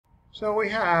So we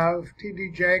have T.D.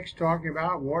 Jakes talking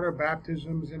about water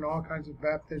baptisms and all kinds of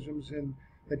baptisms and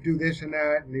that do this and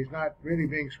that, and he's not really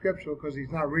being scriptural because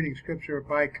he's not reading scripture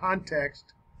by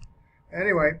context.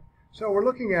 Anyway, so we're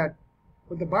looking at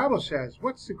what the Bible says.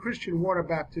 What's the Christian water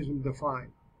baptism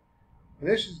defined?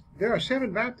 And there are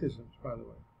 7 baptisms, by the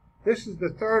way. This is the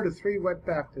third of 3 wet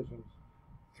baptisms,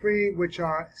 3 which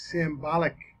are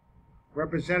symbolic,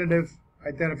 representative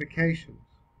identifications.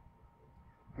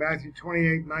 Matthew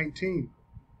 28:19.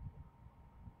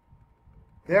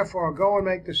 Therefore, go and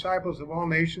make disciples of all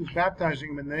nations, baptizing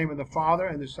them in the name of the Father,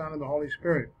 and the Son, and the Holy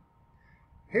Spirit.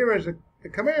 Here is the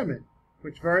commandment,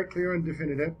 which is very clear and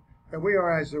definitive, that we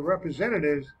are as the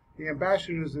representatives, the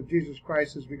ambassadors of Jesus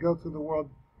Christ, as we go through the world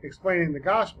explaining the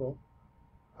gospel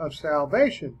of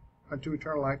salvation unto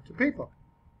eternal life to people.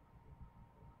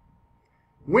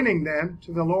 Winning them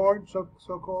to the Lord,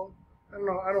 so-called. I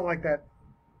don't like that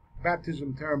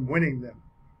baptism term, winning them.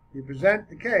 You present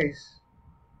the case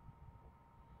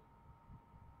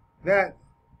that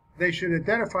they should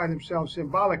identify themselves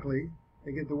symbolically.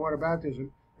 They get the water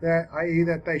baptism, i.e.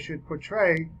 that they should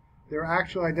portray their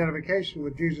actual identification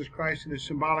with Jesus Christ in a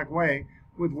symbolic way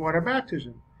with water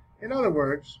baptism. In other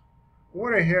words,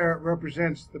 water here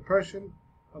represents the person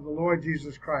of the Lord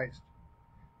Jesus Christ.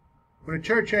 When a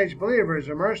church-age believer is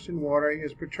immersed in water, he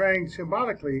is portraying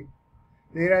symbolically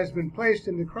that it has been placed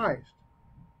into Christ.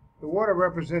 The water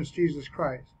represents Jesus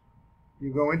Christ.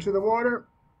 You go into the water,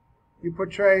 you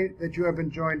portray that you have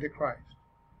been joined to Christ.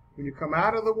 When you come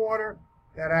out of the water,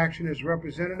 that action is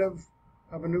representative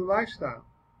of a new lifestyle.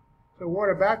 So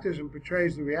water baptism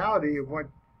portrays the reality of what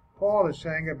Paul is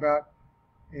saying about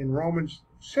in Romans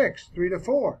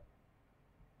 6:3-4,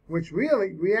 which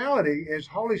reality is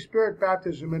Holy Spirit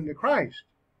baptism into Christ.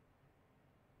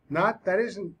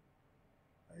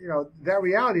 That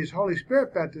reality is Holy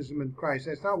Spirit baptism in Christ.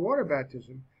 That's not water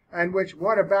baptism, and which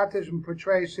water baptism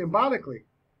portrays symbolically.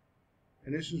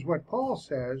 And this is what Paul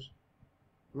says,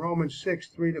 Romans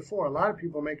 6:3-4. A lot of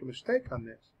people make a mistake on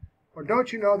this. Or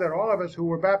don't you know that all of us who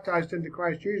were baptized into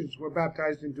Christ Jesus were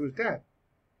baptized into his death?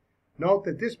 Note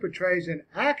that this portrays an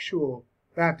actual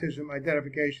baptism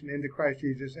identification into Christ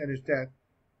Jesus and his death,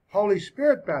 Holy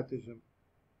Spirit baptism.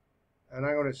 And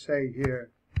I'm going to say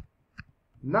here,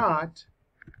 not,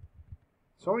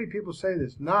 so many people say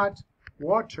this, not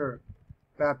water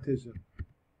baptism.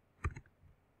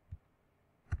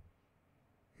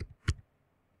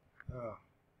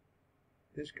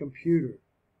 This computer,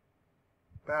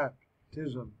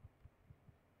 baptism.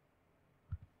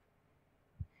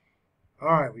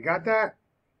 All right, we got that?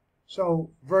 So,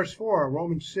 verse 4,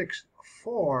 Romans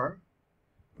 6:4,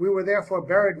 we were therefore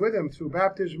buried with him through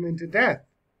baptism into death,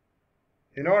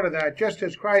 in order that, just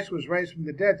as Christ was raised from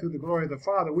the dead through the glory of the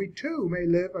Father, we too may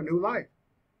live a new life.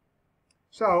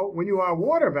 So, when you are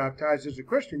water baptized as a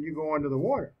Christian, you go under the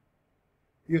water.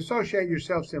 You associate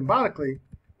yourself symbolically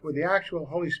with the actual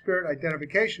Holy Spirit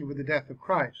identification with the death of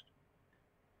Christ.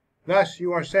 Thus,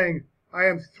 you are saying, I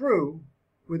am through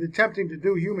with attempting to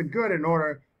do human good in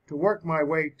order to work my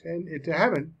way into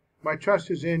heaven. My trust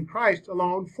is in Christ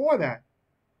alone for that.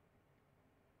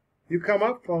 You come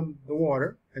up from the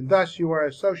water, and thus you are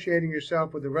associating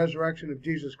yourself with the resurrection of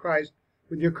Jesus Christ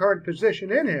with your current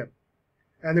position in him.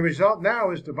 And the result now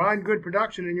is divine good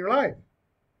production in your life.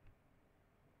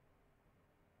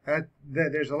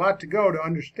 There's a lot to go to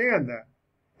understand that.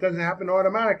 It doesn't happen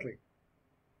automatically.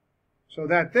 So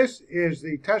that this is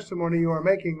the testimony you are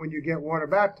making when you get water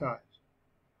baptized.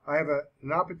 I have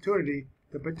an opportunity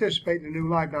to participate in a new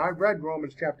life. Now, I've read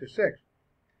Romans chapter 6.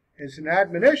 It's an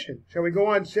admonition. Shall we go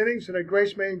on sinning so that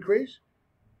grace may increase?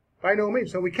 By no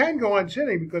means. So we can go on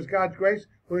sinning because God's grace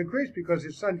will increase because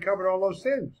his Son covered all those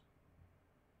sins.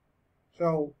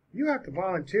 So you have to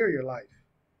volunteer your life.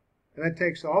 And that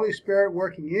takes the Holy Spirit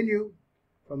working in you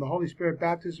from the Holy Spirit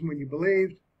baptism when you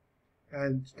believed,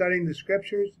 and studying the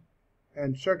Scriptures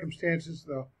and circumstances,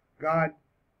 God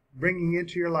bringing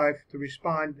into your life to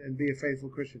respond and be a faithful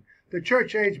Christian. The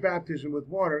church age baptism with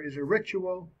water is a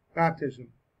ritual baptism.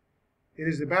 It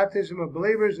is the baptism of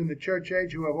believers in the church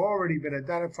age who have already been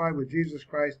identified with Jesus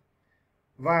Christ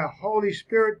via Holy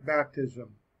Spirit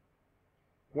baptism.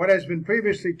 What has been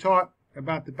previously taught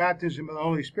about the baptism of the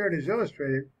Holy Spirit is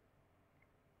illustrated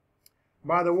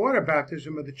by the water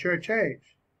baptism of the church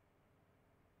age.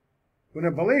 When a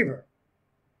believer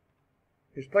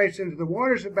is placed into the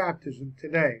waters of baptism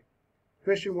today,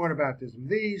 Christian water baptism,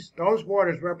 those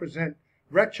waters represent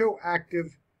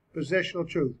retroactive positional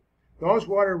truth. Those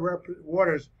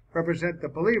waters represent the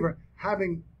believer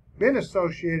having been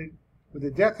associated with the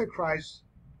death of Christ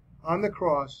on the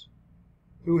cross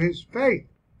through his faith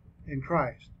in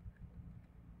Christ.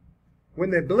 when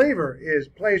the believer is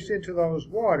placed into those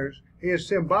waters, he is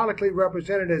symbolically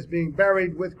represented as being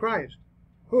buried with Christ,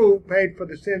 who paid for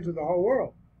the sins of the whole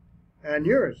world. And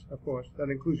yours, of course, that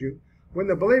includes you. When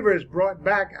the believer is brought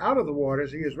back out of the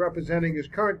waters, he is representing his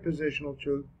current positional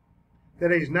truth, that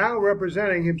he's now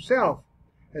representing himself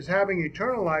as having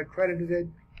eternal life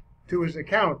credited to his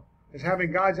account, as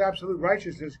having God's absolute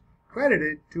righteousness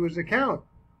credited to his account.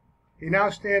 He now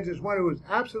stands as one who is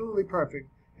absolutely perfect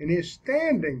in his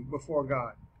standing before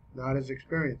God, not his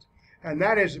experience. And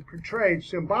that is portrayed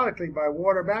symbolically by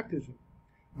water baptism.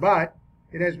 But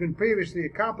it has been previously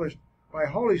accomplished by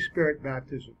Holy Spirit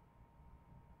baptism.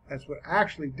 That's what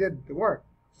actually did the work.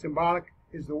 Symbolic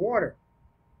is the water.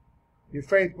 Your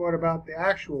faith brought about the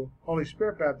actual Holy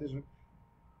Spirit baptism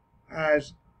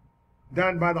as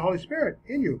done by the Holy Spirit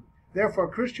in you. Therefore,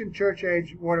 Christian church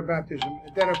age water baptism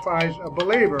identifies a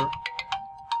believer.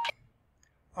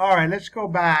 All right, let's go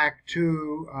back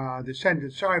to the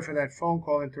sentence. Sorry for that phone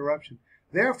call interruption.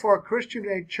 Therefore,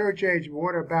 Christian church age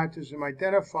water baptism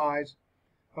identifies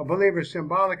a believer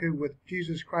symbolically with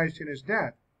Jesus Christ in his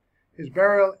death, his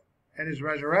burial, and his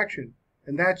resurrection.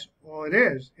 And that's all it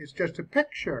is. It's just a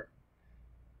picture.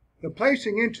 The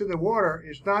placing into the water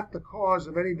is not the cause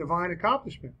of any divine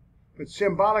accomplishment, but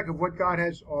symbolic of what God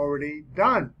has already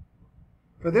done.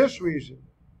 For this reason,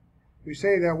 we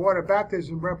say that water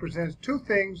baptism represents two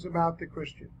things about the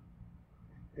Christian.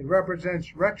 It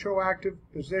represents retroactive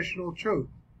positional truth,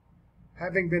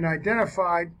 having been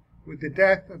identified with the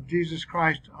death of Jesus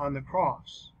Christ on the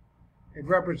cross. It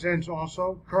represents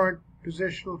also current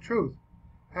positional truth,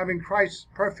 having Christ's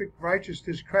perfect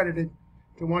righteousness credited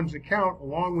to one's account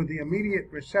along with the immediate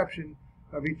reception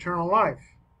of eternal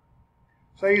life.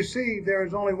 So you see, there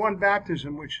is only one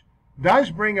baptism which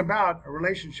does bring about a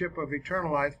relationship of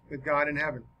eternal life with God in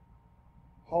heaven.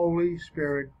 Holy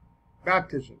Spirit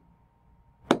baptism.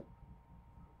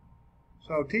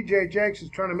 So T.J. Jakes is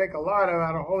trying to make a lot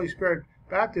out of Holy Spirit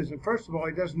baptism. First of all,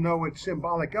 he doesn't know what it's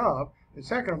symbolic of. And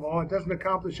second of all, it doesn't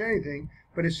accomplish anything,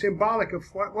 but it's symbolic of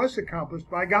what was accomplished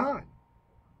by God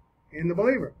in the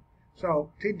believer.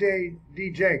 So T.J.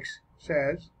 Jakes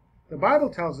says, the Bible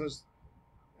tells us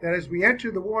that as we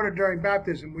enter the water during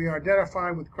baptism, we are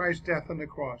identifying with Christ's death on the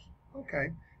cross.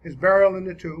 Okay. His burial in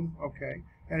the tomb. Okay.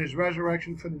 And his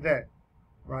resurrection from the dead.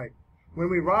 Right. When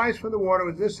we rise from the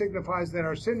water, this signifies that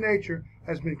our sin nature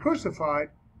has been crucified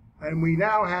and we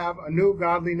now have a new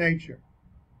godly nature.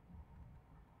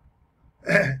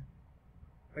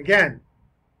 Again,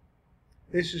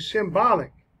 this is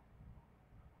symbolic.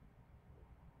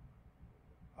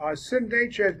 Our sin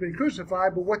nature has been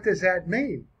crucified, but what does that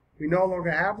mean? We no longer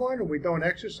have one, or we don't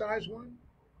exercise one?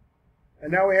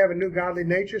 And now we have a new godly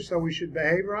nature, so we should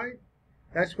behave right?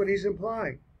 That's what he's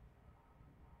implying.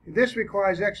 This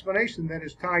requires explanation that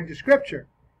is tied to Scripture,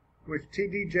 which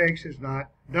T.D. Jakes has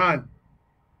not done.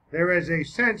 There is a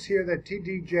sense here that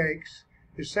T.D. Jakes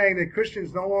is saying that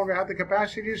Christians no longer have the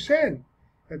capacity to sin,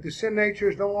 that the sin nature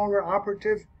is no longer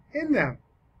operative in them.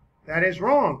 That is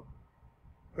wrong.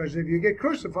 Because if you get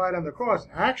crucified on the cross,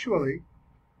 actually,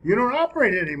 you don't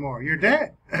operate anymore. You're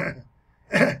dead.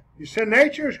 Your sin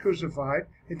nature is crucified.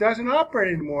 It doesn't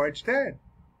operate anymore. It's dead.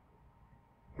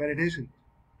 But it isn't.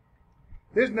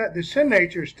 The sin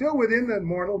nature is still within the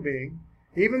mortal being,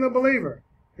 even the believer,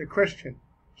 the Christian.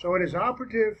 So it is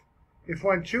operative if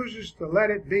one chooses to let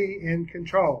it be in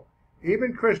control.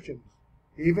 Even Christians,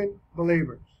 even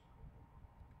believers.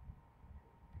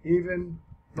 Even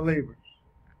believers.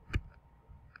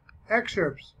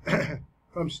 Excerpts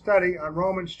from study on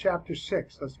Romans chapter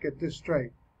 6. Let's get this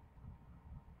straight.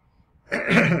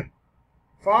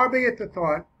 Far be it the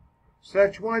thought,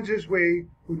 such ones as we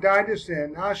who died to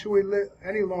sin, how shall we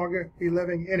any longer be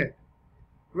living in it?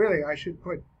 Really, I should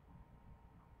put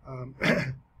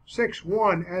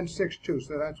 6:1 and 6:2,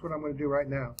 so that's what I'm going to do right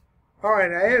now. All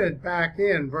right, I added back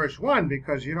in verse 1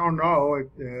 because you don't know,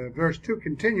 verse 2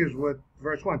 continues with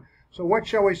verse 1. So what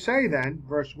shall we say then,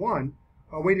 verse 1?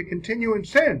 Are we to continue in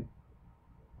sin?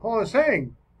 Paul is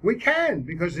saying, we can,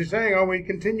 because he's saying, are we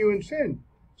continue in sin,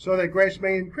 so that grace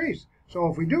may increase. So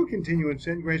if we do continue in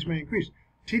sin, grace may increase.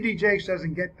 T.D. Jakes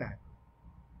doesn't get that.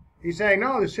 He's saying,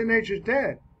 no, the sin nature is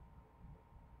dead.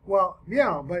 Well,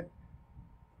 yeah, but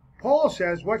Paul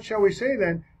says, what shall we say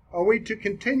then? Are we to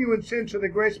continue in sin so that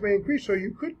grace may increase? So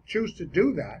you could choose to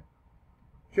do that,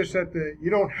 just that you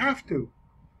don't have to.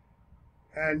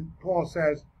 And Paul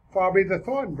says, far be the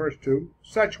thought in verse 2,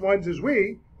 such ones as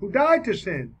we who died to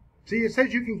sin. See, it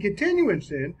says you can continue in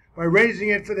sin by raising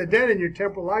it for the dead in your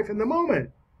temporal life in the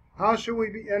moment. How shall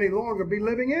we any longer be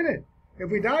living in it?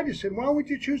 If we died to sin, why would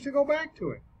you choose to go back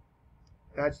to it?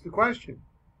 That's the question.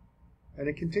 And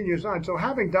it continues on. So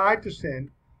having died to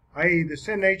sin, i.e. the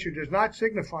sin nature does not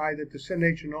signify that the sin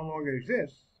nature no longer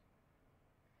exists,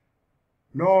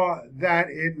 nor that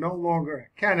it no longer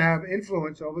can have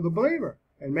influence over the believer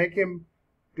and make him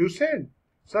do sin.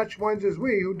 Such ones as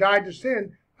we who died to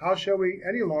sin, how shall we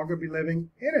any longer be living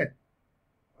in it?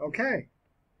 Okay.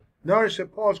 Notice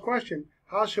that Paul's question,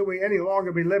 how shall we any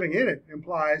longer be living in it,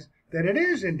 implies that it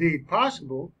is indeed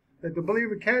possible that the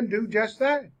believer can do just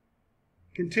that,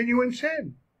 continue in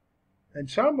sin. And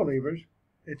some believers,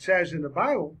 it says in the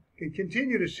Bible, can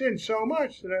continue to sin so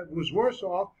much that it was worse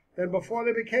off than before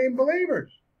they became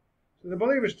believers. So the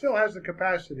believer still has the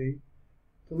capacity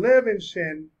to live in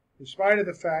sin in spite of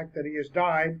the fact that he has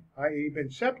died, i.e. been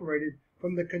separated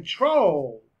from the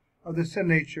control of the sin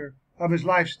nature of his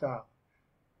lifestyle.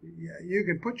 You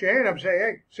can put your hand up and say,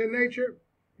 hey, sin nature,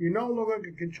 you no longer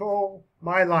can control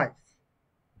my life.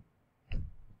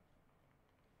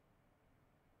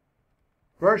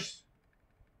 Verse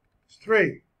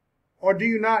 3, or do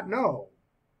you not know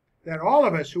that all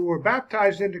of us who were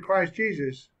baptized into Christ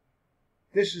Jesus,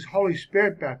 this is Holy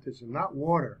Spirit baptism, not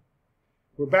water,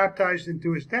 were baptized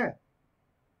into his death,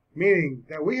 meaning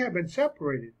that we have been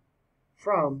separated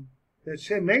from the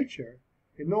sin nature.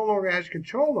 It no longer has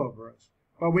control over us,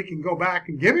 but we can go back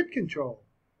and give it control.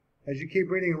 As you keep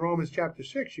reading in Romans chapter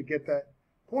 6, you get that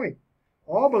point.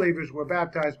 All believers were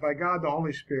baptized by God the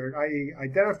Holy Spirit, i.e.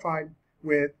 identified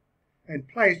with and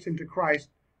placed into Christ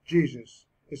Jesus,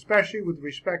 especially with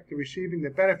respect to receiving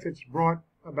the benefits brought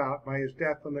about by his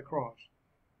death on the cross.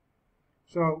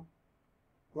 So,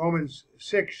 Romans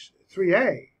 6,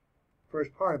 3a,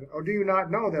 first part of it. Or do you not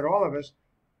know that all of us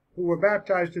who were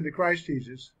baptized into Christ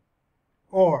Jesus,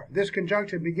 or this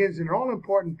conjunction begins an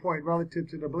all-important point relative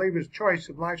to the believer's choice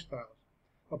of lifestyles,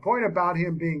 a point about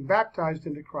him being baptized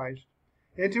into Christ,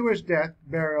 into his death,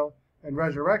 burial, and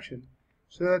resurrection,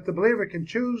 so that the believer can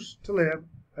choose to live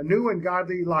a new and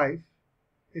godly life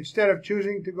instead of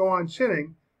choosing to go on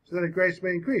sinning so that grace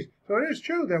may increase. So it is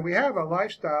true that we have a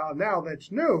lifestyle now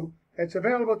that's new, that's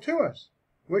available to us.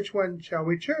 Which one shall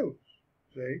we choose?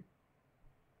 See?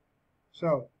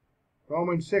 So,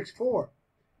 Romans 6:4.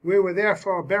 We were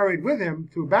therefore buried with him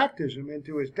through baptism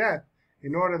into his death,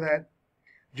 in order that,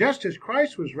 just as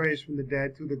Christ was raised from the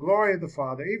dead through the glory of the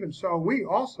Father, even so we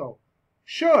also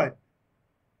should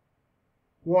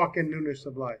walk in newness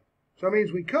of life. So it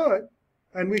means we could,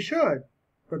 and we should,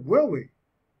 but will we?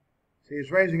 See,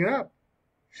 he's raising it up.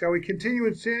 Shall we continue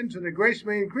in sin so that grace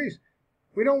may increase?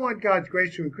 We don't want God's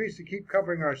grace to increase to keep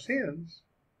covering our sins,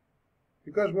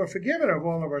 because we're forgiven of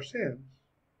all of our sins.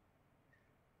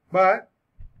 But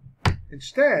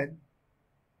instead,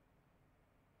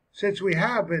 since we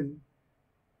have been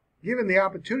given the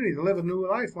opportunity to live a new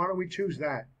life, why don't we choose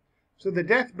that? So the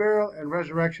death, burial, and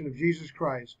resurrection of Jesus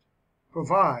Christ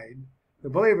provide the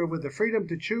believer with the freedom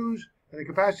to choose and the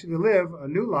capacity to live a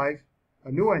new life,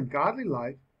 a new and godly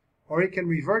life, or he can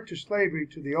revert to slavery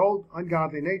to the old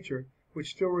ungodly nature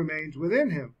which still remains within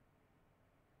him.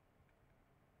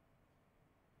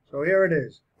 So here it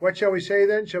is. What shall we say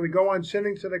then? Shall we go on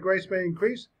sinning so that grace may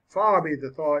increase? Far be the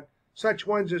thought. Such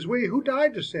ones as we who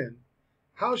died to sin,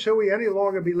 how shall we any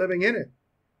longer be living in it?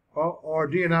 Or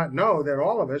do you not know that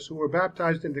all of us who were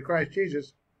baptized into Christ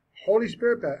Jesus, Holy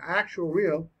Spirit, that actual,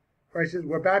 real, Christ says,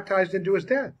 were baptized into his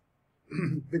death?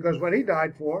 Because what he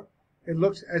died for, it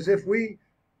looks as if we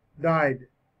died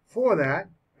for that,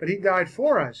 but he died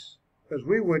for us, because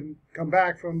we wouldn't come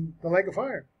back from the lake of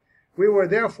fire. We were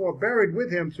therefore buried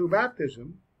with him through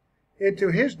baptism into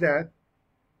his death,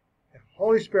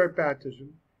 Holy Spirit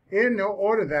baptism, in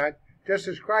order that, just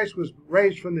as Christ was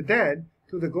raised from the dead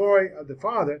through the glory of the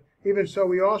Father, even so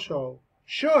we also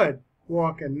should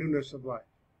walk in newness of life.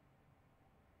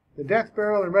 The death,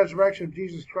 burial, and resurrection of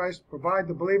Jesus Christ provide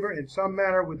the believer in some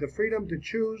manner with the freedom to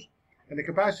choose and the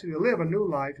capacity to live a new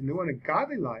life, a new and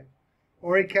godly life,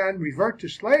 or he can revert to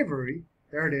slavery,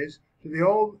 there it is, to the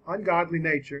old ungodly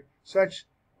nature, such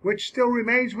which still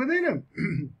remains within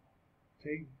him.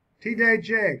 See? T.D.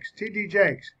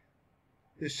 Jakes.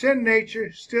 The sin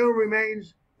nature still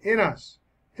remains in us.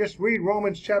 Just read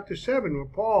Romans chapter 7, where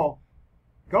Paul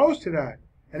goes to that.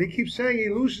 And he keeps saying he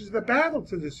loses the battle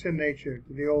to the sin nature,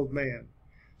 to the old man.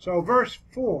 So verse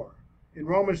 4 in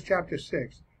Romans chapter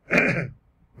 6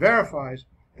 verifies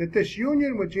that this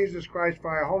union with Jesus Christ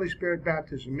via Holy Spirit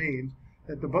baptism means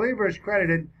that the believer is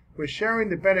credited with sharing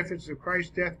the benefits of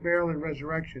Christ's death, burial, and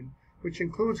resurrection, which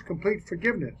includes complete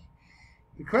forgiveness,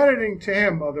 the crediting to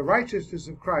him of the righteousness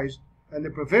of Christ, and the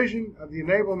provision of the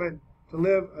enablement to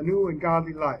live a new and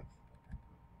godly life.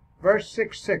 Verse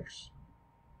 6:6.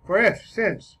 For if,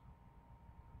 since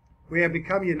we have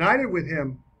become united with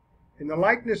him in the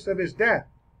likeness of his death.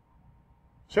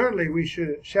 Certainly we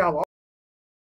shall